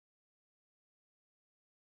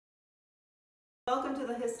Welcome to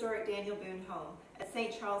the historic Daniel Boone home at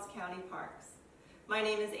St. Charles County Parks. My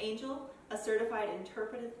name is Angel, a certified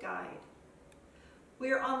interpretive guide.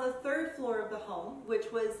 We are on the third floor of the home,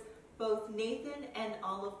 which was both Nathan and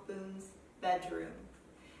Olive Boone's bedroom.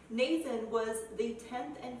 Nathan was the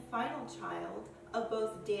 10th and final child of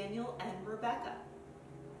both Daniel and Rebecca.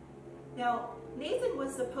 Now, Nathan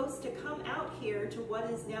was supposed to come out here to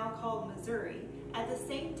what is now called Missouri at the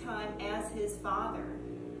same time as his father,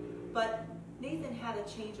 but Nathan had a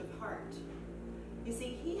change of heart. You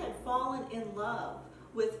see, he had fallen in love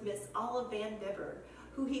with Miss Olive Van Bibber,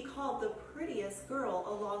 who he called the prettiest girl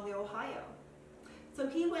along the Ohio. So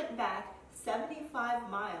he went back 75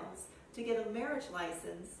 miles to get a marriage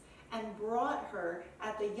license and brought her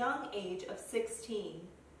at the young age of 16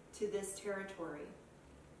 to this territory.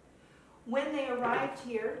 When they arrived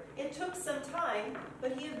here, it took some time,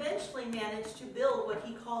 but he eventually managed to build what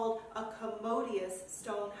he called a commodious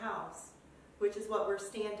stone house, which is what we're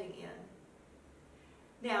standing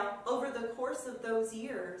in. Now, over the course of those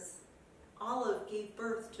years, Olive gave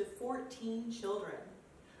birth to 14 children,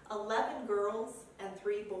 11 girls and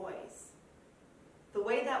 3 boys. The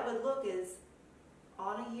way that would look is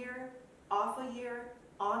on a year, off a year,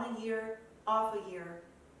 on a year, off a year,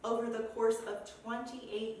 over the course of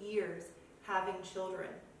 28 years having children.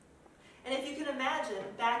 And if you can imagine,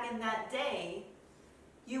 back in that day,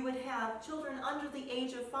 you would have children under the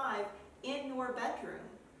age of 5 in your bedroom.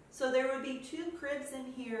 So there would be 2 cribs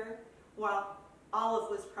in here while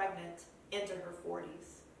Olive was pregnant into her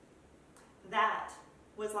 40s. That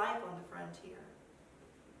was life on the frontier.